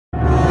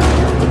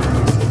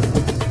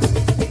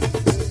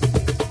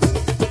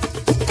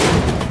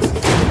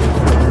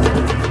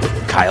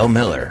Kyle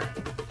Millar,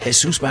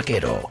 Jesus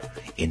Vaquero,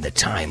 in the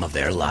time of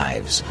their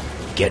lives.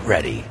 Get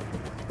ready.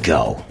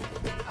 Go.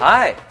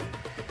 Hi.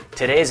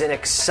 Today's an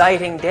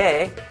exciting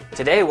day.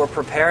 Today we're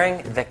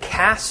preparing the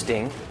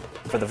casting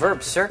for the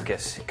Verb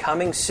Circus,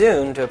 coming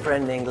soon to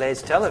Aprende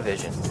Inglés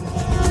television.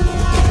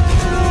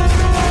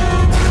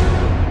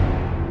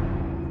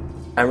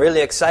 I'm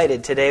really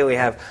excited. Today we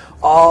have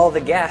all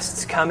the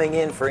guests coming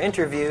in for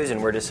interviews,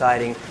 and we're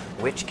deciding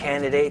which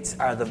candidates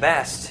are the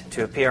best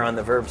to appear on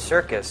the Verb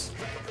Circus.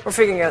 We're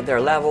figuring out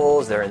their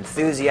levels, their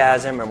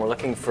enthusiasm, and we're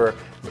looking for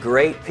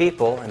great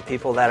people and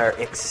people that are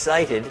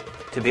excited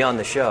to be on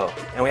the show.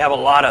 And we have a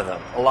lot of them,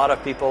 a lot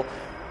of people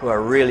who are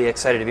really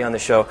excited to be on the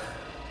show.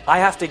 I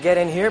have to get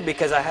in here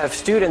because I have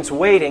students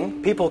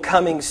waiting, people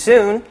coming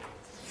soon,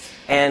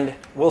 and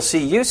we'll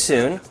see you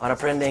soon on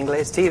Aprende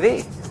Inglés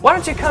TV. Why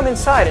don't you come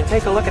inside and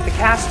take a look at the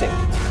casting?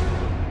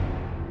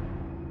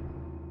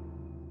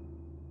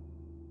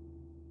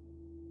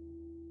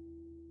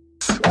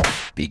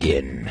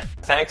 Begin.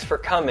 Thanks for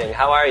coming.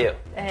 How are you?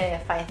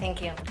 Fine,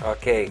 thank you.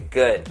 Okay,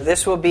 good.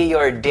 This will be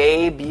your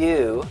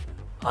debut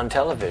on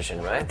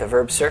television, right? The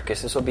Verb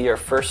Circus. This will be your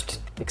first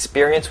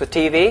experience with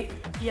TV?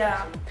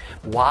 Yeah.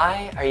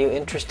 Why are you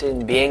interested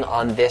in being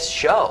on this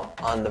show,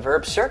 on the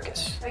Verb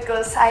Circus?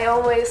 Because I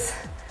always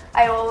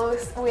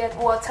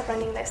watch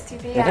Aprende Inglés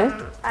TV,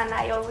 and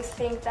I always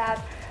think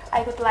that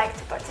I would like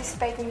to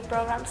participate in the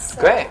programs.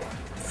 So, Great.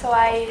 So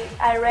I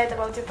read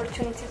about the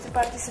opportunity to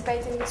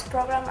participate in this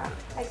program, and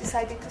I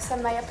decided to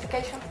send my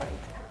application for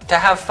it. To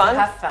have fun?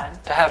 To have fun.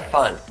 To have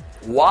fun.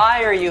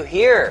 Why are you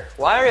here?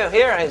 Why are you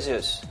here,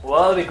 Jesus?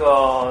 Well,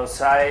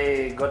 because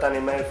I got an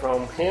email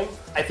from him.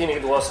 I think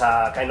it was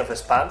a kind of a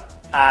spam.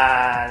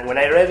 And when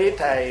I read it,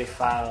 I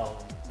found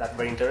that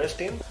very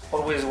interesting.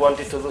 Always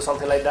wanted to do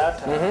something like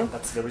that.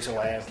 That's the reason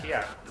why I'm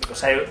here.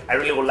 Because I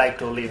really would like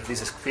to live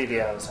this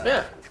experience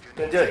and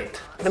to enjoy it.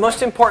 The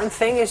most important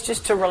thing is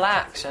just to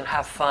relax and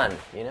have fun.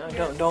 You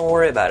know, don't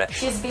worry about it.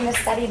 She's been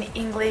studying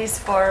English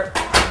for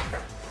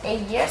 8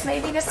 years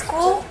maybe in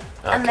school.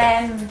 Okay. And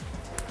then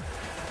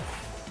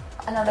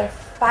another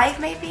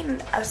 5 maybe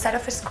outside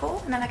of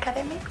school in an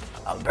academy.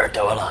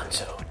 Alberto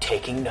Alonso,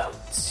 taking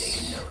notes.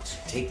 Taking notes.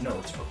 Take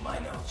notes of my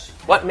notes.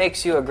 What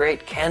makes you a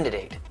great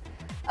candidate?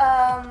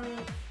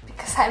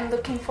 Because I'm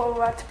looking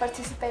forward to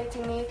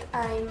participating in it.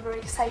 I'm very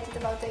excited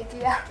about the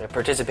idea. You're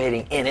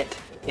participating in it,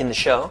 in the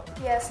show?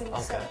 Yes, in the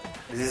show.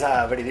 This is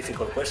a very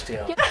difficult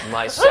question.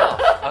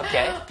 Myself.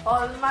 Okay.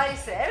 On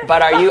myself.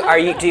 But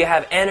do you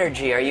have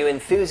energy? Are you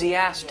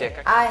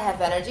enthusiastic? I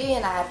have energy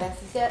and I have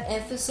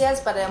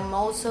enthusiasm, but I'm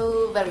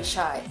also very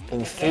shy.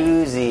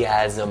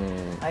 Enthusiasm.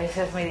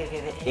 Eso es muy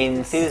difícil.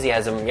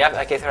 Enthusiasm. Ya,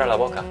 hay que cerrar la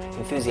boca.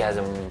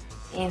 Enthusiasm.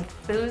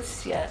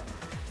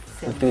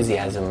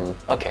 Enthusiasm.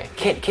 Okay.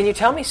 Can you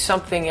tell me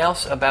something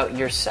else about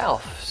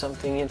yourself?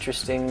 Something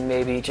interesting,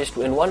 maybe just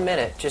in 1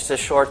 minute. Just a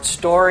short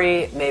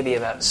story, maybe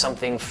about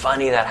something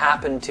funny that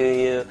happened to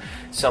you,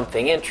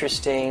 something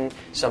interesting,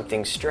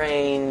 something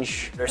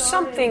strange, or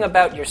something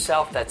about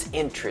yourself that's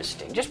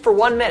interesting. Just for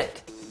 1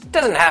 minute. It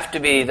doesn't have to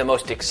be the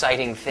most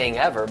exciting thing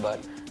ever, but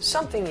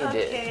something you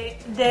did. Okay.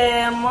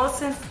 The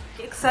most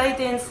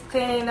exciting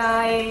thing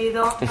I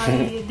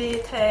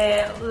did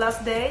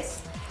last days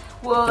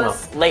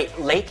was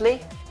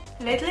Lately?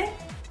 lately.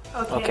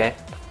 Okay.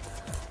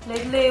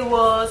 Lately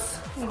was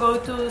go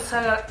to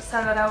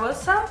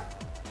Zaragoza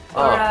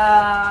for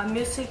a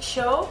music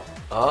show.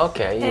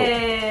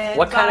 Okay.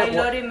 What kind of?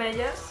 Lori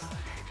Meyers.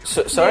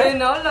 Sorry. Do you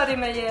know Lori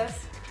Meyers?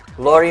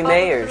 Lori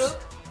Meyers.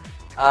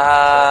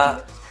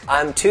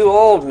 I'm too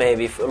old,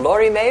 maybe.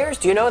 Lori Meyers,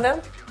 do you know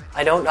them?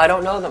 I don't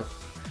know them.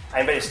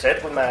 I'm very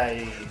stressed with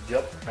my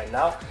job right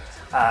now.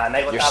 And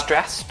I got You're up.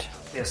 stressed?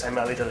 Yes, I'm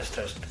a little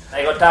stressed.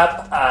 I got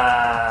up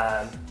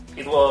and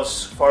it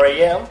was 4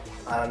 a.m.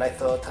 and I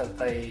thought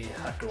that I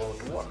had to go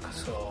to work.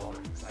 So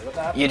I got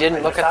up. You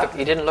didn't look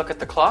at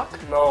the clock?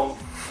 No,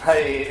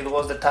 it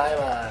was the time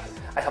and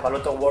I have a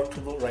lot of work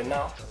to do right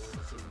now.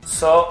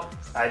 So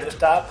I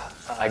just up.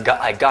 I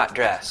got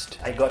dressed.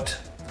 I got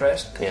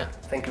dressed. Yeah.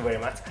 Thank you very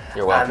much.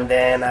 You're welcome. And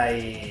then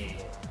I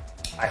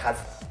had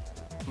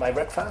my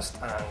breakfast,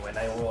 and when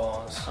I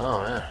was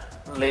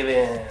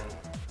leaving.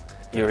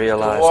 You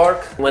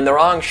realized when the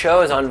wrong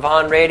show is on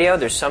Vaughan Radio,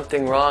 there's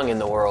something wrong in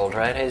the world,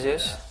 right,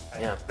 Jesus?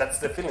 Yeah. That's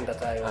the feeling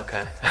that I got.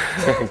 Okay.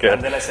 Good.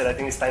 And then I said, I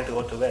think it's time to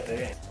go to bed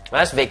again.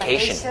 Well, that's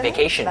vacation.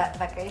 Vacation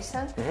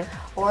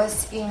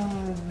was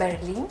in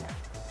Berlin.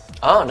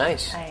 Oh,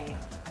 nice. I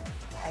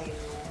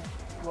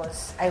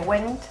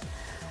went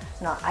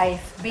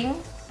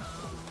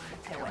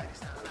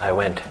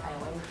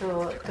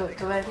to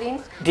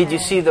Berlin. Did you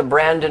see the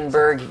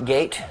Brandenburg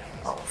Gate?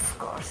 Of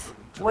course.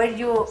 Where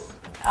you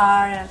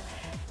are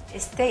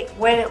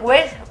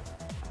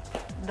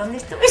 ¿Dónde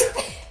estuviste?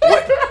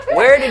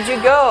 Where did you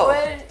go?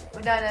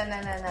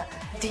 No.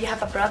 Do you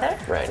have a brother?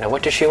 Right. Now,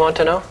 what does she want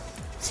to know?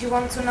 She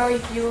wants to know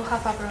if you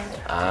have a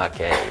brother.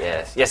 Okay,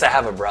 yes. Yes, I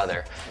have a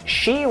brother.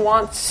 She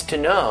wants to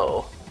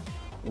know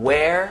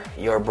where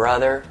your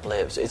brother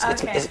lives.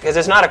 Because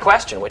it's not a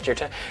question.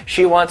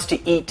 She wants to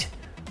eat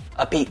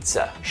a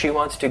pizza. She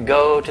wants to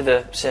go to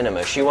the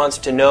cinema. She wants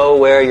to know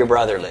where your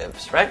brother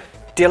lives, right?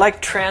 Do you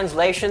like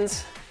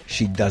translations?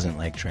 She doesn't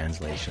like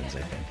translations,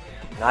 I think.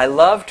 I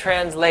love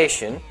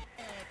translation.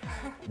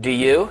 Do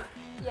you?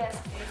 Yes.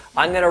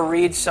 I'm going to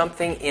read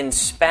something in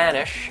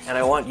Spanish, and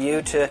I want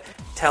you to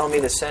tell me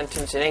the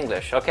sentence in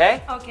English,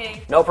 okay?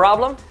 Okay, No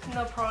problem?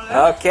 no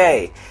problem.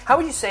 Okay. How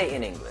would you say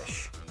in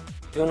English?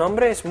 Tu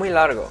nombre es muy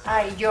largo.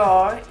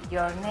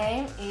 Your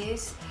name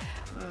is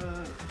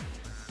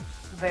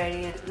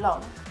very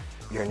long.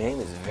 Your name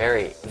is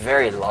very,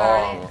 very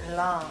long. Very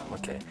long.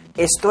 Okay.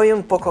 Estoy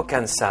un poco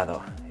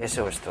cansado.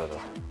 Eso es todo.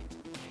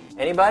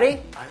 Anybody?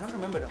 I don't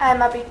remember.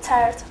 I'm a bit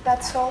tired,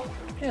 that's all.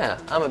 Yeah,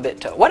 I'm a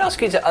bit tired. What else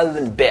can you say other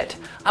than bit?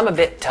 I'm a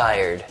bit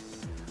tired.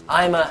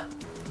 I'm a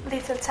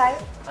Little tired.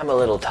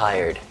 little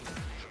tired.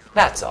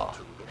 That's all.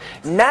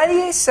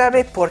 Nadie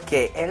sabe por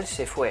qué él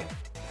se fue.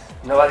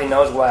 Nobody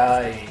knows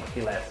why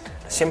he left.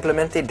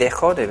 Simplemente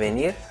dejó de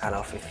venir a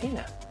la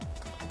oficina.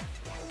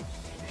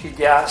 He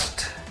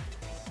just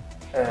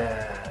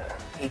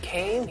He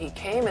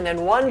came, and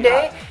then one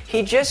day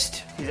he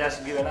just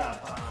given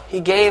up. he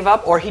gave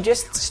up or he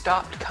just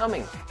stopped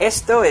coming.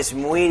 Esto es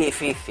muy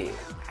difícil.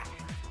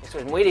 Esto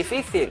es muy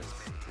difícil.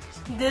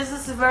 This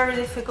is very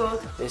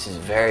difficult. This is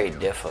very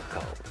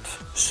difficult.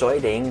 Soy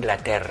de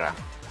Inglaterra.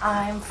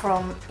 I'm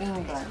from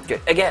England.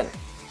 Good. Again.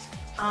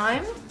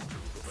 I'm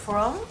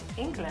from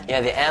England.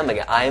 Yeah, the am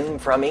again. I'm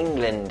from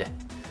England.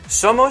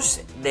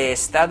 Somos de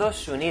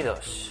Estados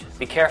Unidos.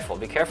 Be careful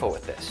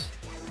with this.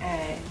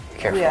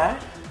 Careful. We are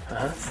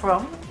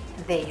from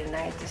the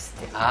United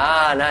States.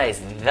 Ah, nice.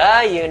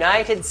 The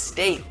United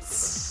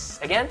States.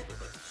 Again?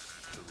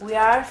 We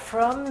are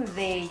from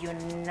the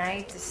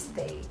United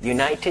States.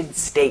 United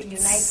States.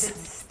 United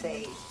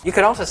States. You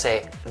could also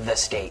say the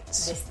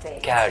States. The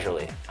States.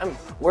 Casually.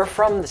 We're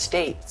from the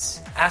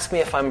States. Ask me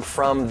if I'm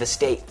from the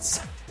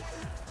States.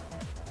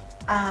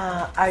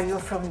 Are you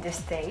from the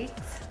States?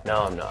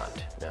 No, I'm not.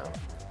 No.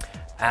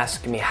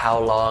 Ask me how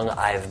long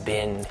I've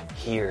been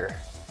here.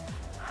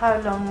 How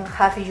long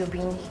have you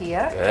been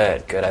here?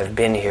 Good. I've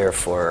been here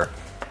for,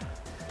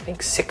 I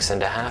think,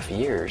 6.5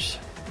 years.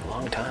 A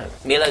long time.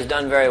 Mila's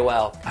done very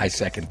well. I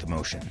second the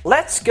motion.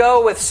 Let's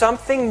go with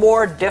something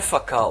more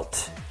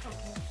difficult.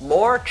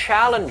 More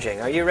challenging.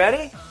 Are you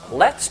ready?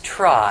 Let's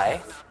try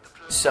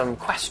some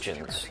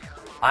questions.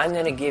 I'm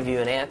going to give you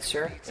an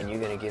answer, and you're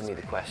going to give me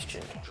the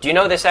question. Do you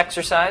know this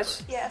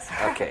exercise? Yes.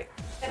 Okay.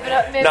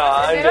 No,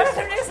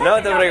 No,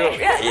 te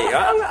preocupes.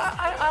 Yeah,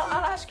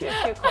 I'll ask you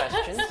a few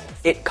questions.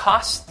 It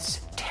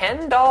costs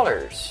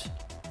 $10.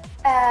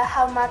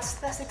 How much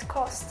does it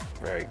cost?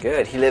 Very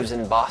good. He lives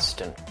in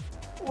Boston.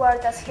 Where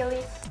does he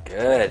live?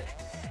 Good.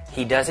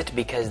 He does it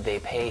because they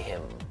pay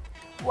him.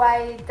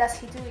 Why does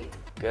he do it?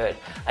 Good.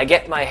 I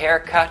get my hair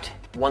cut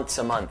once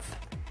a month.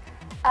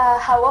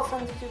 How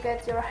often do you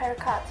get your hair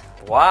cut?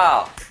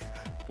 Wow.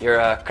 You're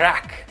a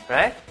crack,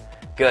 right?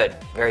 Good.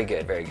 Very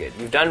good.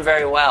 You've done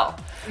very well.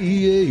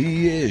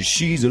 Yeah,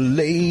 she's a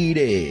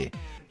lady,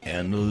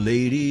 and the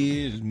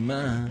lady is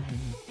mine.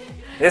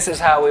 This is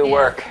how we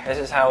work. This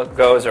is how it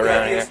goes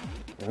around here.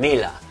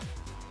 Mila.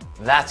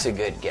 That's a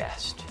good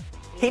guest.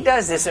 He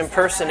does this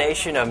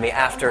impersonation of me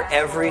after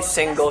every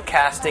single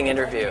casting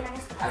interview.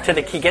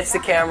 He gets the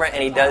camera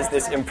and he does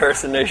this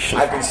impersonation.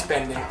 I've been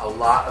spending a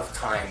lot of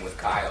time with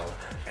Kyle,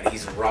 and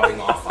he's rubbing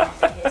off on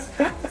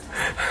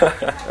me.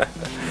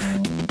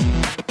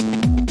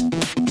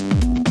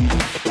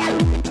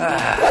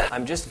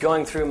 I'm just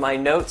going through my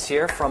notes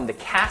here from the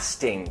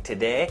casting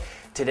today.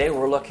 Today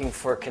we're looking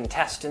for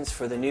contestants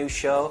for the new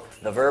show,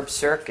 The Verb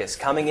Circus,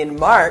 coming in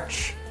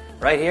March,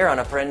 right here on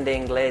Aprende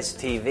Inglés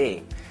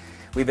TV.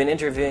 We've been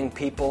interviewing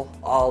people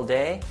all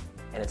day,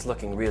 and it's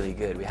looking really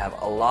good. We have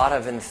a lot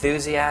of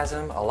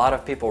enthusiasm, a lot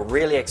of people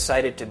really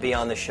excited to be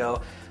on the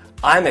show.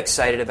 I'm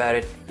excited about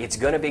it. It's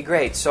going to be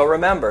great. So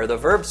remember, The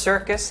Verb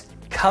Circus,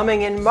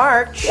 coming in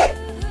March.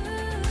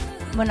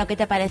 Bueno, ¿qué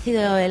te ha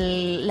parecido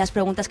las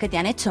preguntas que te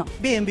han hecho?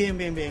 Bien.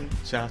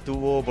 O sea,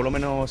 estuvo por lo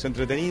menos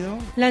entretenido.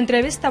 La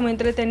entrevista muy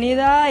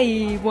entretenida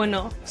y,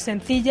 bueno,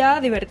 sencilla,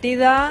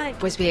 divertida.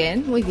 Pues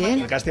bien, muy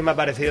bien. El casting me ha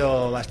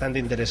parecido bastante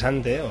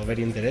interesante, o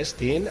very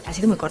interesting. Ha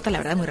sido muy corta, la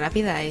verdad, muy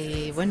rápida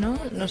y, bueno,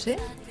 no sé.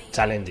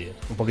 Challenging,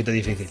 un poquito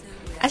difícil.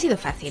 Ha sido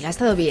fácil, ha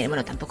estado bien.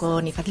 Bueno, tampoco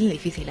ni fácil ni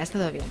difícil, ha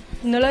estado bien.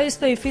 No lo he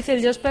visto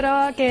difícil. Yo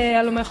esperaba que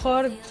a lo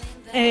mejor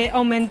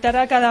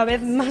aumentara cada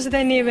vez más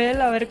de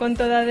nivel, a ver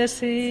cuánto da de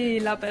sí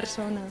la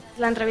persona.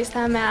 La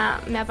entrevista me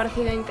ha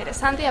parecido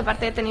interesante y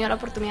aparte he tenido la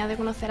oportunidad de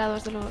conocer a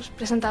dos de los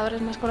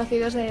presentadores más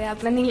conocidos de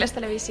Aprende Inglés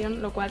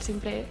Televisión, lo cual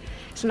siempre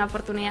es una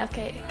oportunidad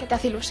que te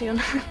hace ilusión.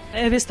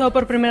 He visto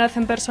por primera vez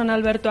en persona a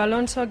Alberto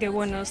Alonso, que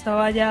bueno,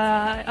 estaba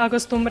ya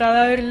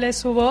acostumbrada a oírle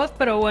su voz,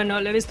 pero bueno,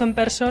 lo he visto en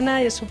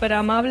persona y es súper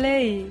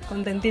amable y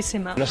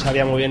contentísima. No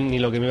sabía muy bien ni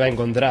lo que me iba a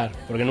encontrar,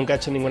 porque nunca he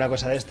hecho ninguna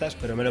cosa de estas,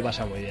 pero me lo he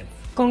pasado muy bien.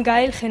 Con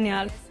Kyle,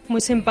 genial,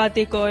 muy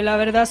simpático y la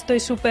verdad estoy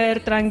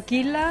súper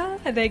tranquila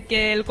de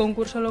que el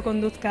concurso lo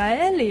conduzca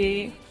a él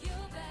y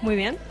muy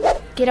bien.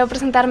 Quiero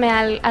presentarme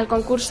al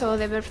concurso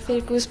de Verb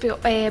Circus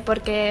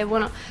porque,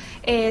 bueno,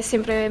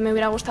 siempre me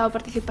hubiera gustado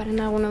participar en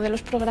alguno de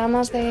los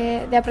programas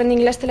de Aprende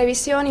Inglés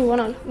Televisión y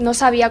bueno, no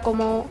sabía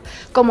cómo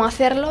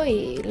hacerlo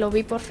y lo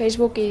vi por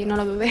Facebook y no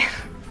lo dudé.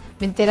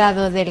 Me he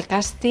enterado del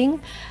casting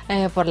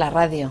por la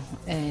radio.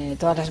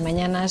 Todas las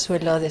mañanas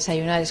suelo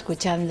desayunar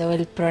escuchando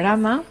el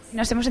programa.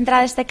 Nos hemos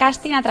enterado de este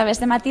casting a través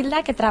de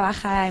Matilda, que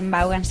trabaja en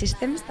Vaughan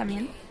Systems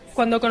también.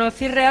 Cuando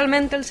conocí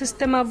realmente el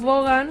sistema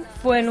Vaughan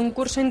fue en un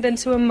curso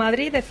intensivo en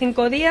Madrid de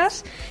 5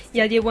 días y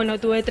allí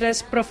tuve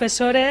 3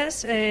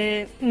 profesores,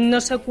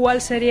 no sé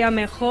cuál sería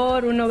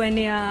mejor, uno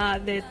venía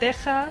de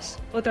Texas,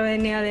 otro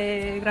venía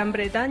de Gran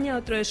Bretaña,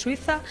 otro de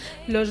Suiza,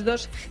 los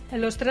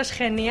 3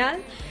 genial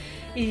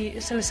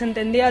y se les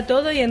entendía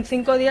todo y en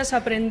 5 días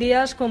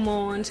aprendías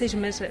como en 6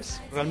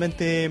 meses.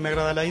 Realmente me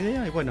agrada la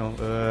idea y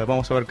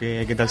vamos a ver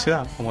qué tal se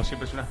da. Como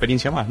siempre es una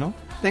experiencia más, ¿no?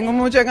 Tengo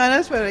muchas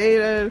ganas para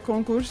ir al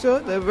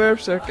concurso de Verb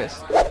Circus.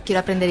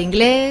 Quiero aprender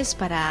inglés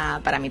para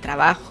mi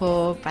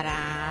trabajo,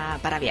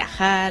 para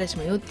viajar, es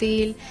muy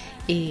útil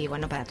y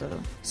para todo.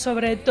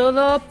 Sobre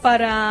todo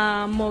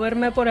para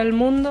moverme por el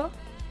mundo,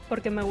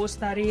 porque me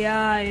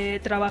gustaría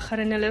trabajar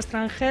en el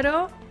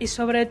extranjero y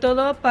sobre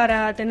todo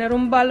para tener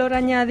un valor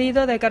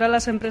añadido de cara a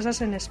las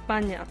empresas en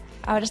España.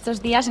 Ahora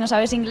estos días, si no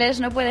sabes inglés,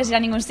 no puedes ir a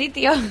ningún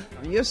sitio.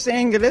 Yo sé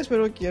inglés,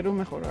 pero quiero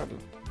mejorarlo.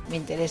 Me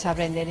interesa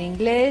aprender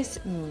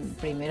inglés,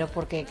 primero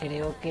porque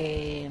creo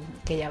que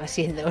ya va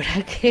siendo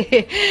hora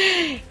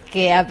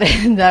que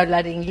aprenda a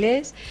hablar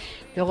inglés.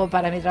 Luego,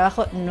 para mi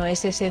trabajo no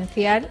es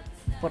esencial,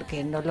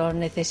 porque no lo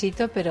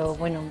necesito, pero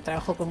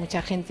trabajo con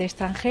mucha gente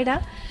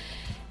extranjera.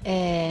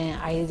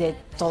 Hay de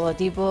todo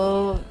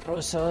tipo,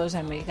 rusos,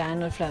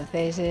 americanos,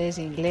 franceses,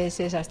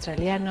 ingleses,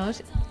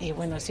 australianos y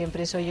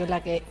siempre soy yo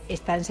la que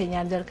está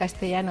enseñando el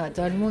castellano a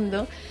todo el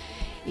mundo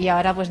y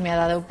ahora me ha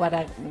dado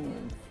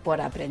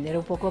por aprender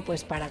un poco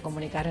para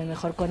comunicarme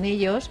mejor con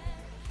ellos,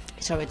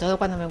 sobre todo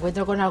cuando me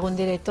encuentro con algún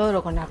director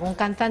o con algún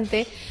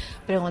cantante,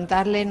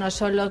 preguntarle no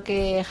solo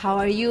que how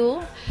are you,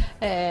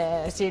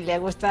 si le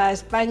gusta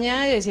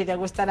España y si le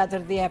gusta la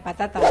tortilla de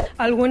patata.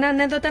 ¿Alguna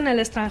anécdota en el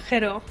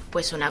extranjero?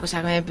 Pues una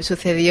cosa que me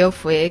sucedió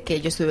fue que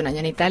yo estuve un año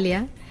en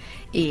Italia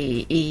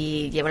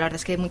y llevo la verdad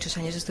es que muchos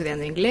años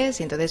estudiando inglés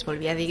y entonces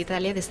volví a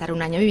Italia de estar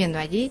un año viviendo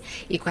allí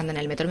y cuando en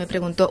el metro me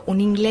preguntó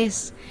un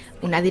inglés,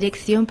 una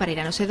dirección para ir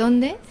a no sé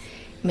dónde,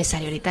 me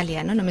salió el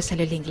italiano, no me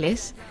salió el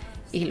inglés.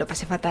 Y lo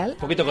pasé fatal. Un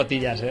poquito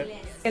cotillas, ¿eh?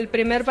 El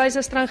primer país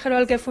extranjero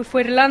al que fui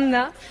fue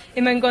Irlanda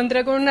y me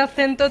encontré con un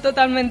acento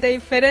totalmente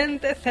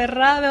diferente,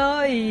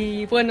 cerrado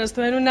y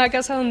estuve en una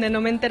casa donde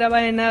no me enteraba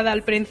de nada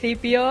al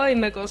principio y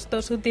me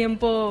costó su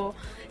tiempo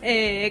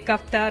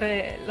captar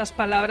las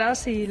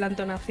palabras y la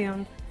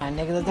entonación.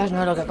 Anécdotas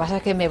no, lo que pasa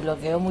es que me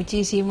bloqueo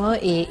muchísimo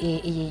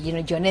y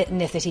yo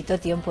necesito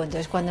tiempo,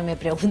 entonces cuando me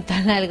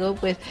preguntan algo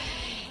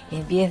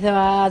empiezo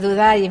a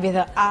dudar y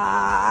empiezo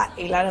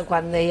y claro,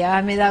 cuando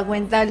ya me he dado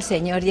cuenta el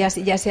señor ya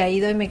se ha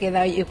ido y me he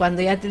quedado y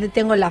cuando ya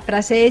tengo la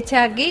frase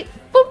hecha aquí,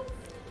 ¡pum!,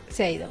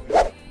 se ha ido.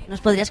 ¿Nos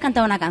podrías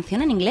cantar una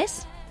canción en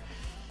inglés?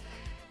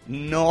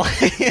 No.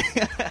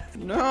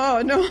 No,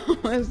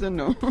 eso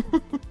no.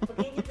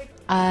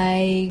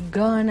 I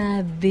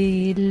gonna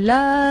be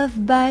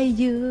loved by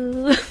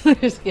you.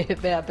 Es que,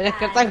 espera,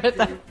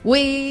 corta.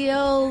 We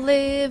all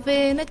live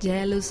in a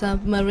yellow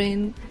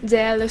submarine.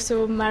 Yellow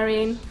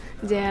submarine.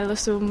 Yellow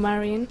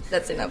submarine.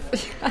 That's enough.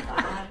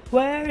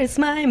 Where is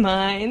my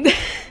mind?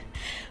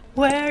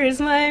 Where is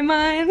my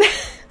mind?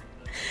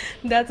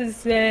 That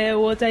is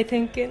what I'm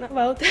thinking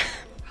about.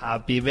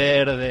 Happy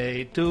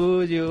birthday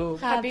to you.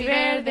 Happy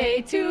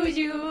birthday to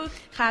you.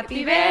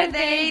 Happy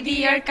birthday,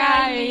 dear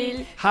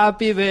Kyle.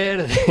 Happy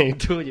birthday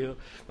to you.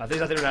 Me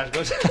hacéis hacer unas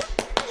cosas.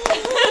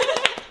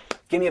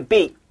 Give me a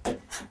beat.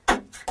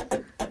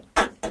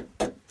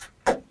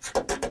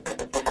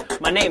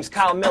 My name's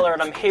Kyle Millar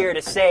and I'm here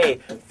to say,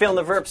 film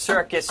the Verb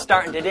Circus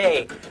starting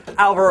today.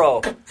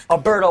 Alvaro,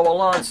 Alberto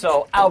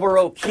Alonso,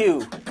 Alvaro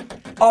Q.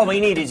 All we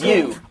need is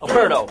you.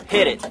 Alberto,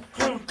 hit it.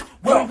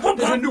 Well,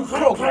 there's a new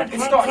program,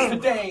 it starts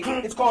today.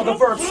 It's called the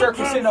Verb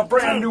Circus in a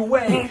brand new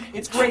way.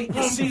 It's great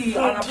to see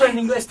on Aprende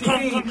Inglés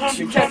TV.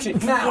 You catch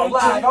it now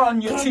live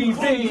on your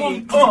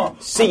TV.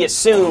 See you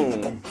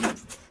soon.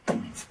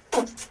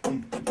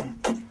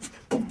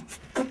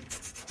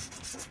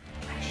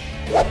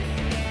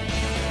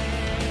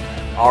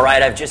 All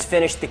right, I've just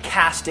finished the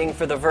casting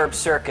for the Verb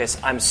Circus.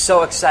 I'm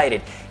so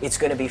excited. It's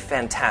going to be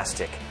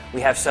fantastic.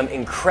 We have some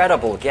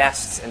incredible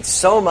guests and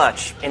so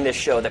much in this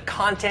show. The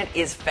content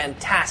is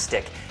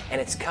fantastic, and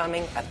it's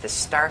coming at the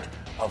start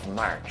of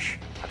March.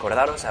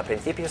 Acordaros, a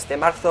principios de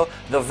marzo,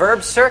 the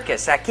Verb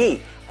Circus, aquí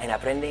en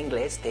Aprende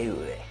Inglés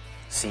TV.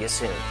 See you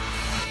soon.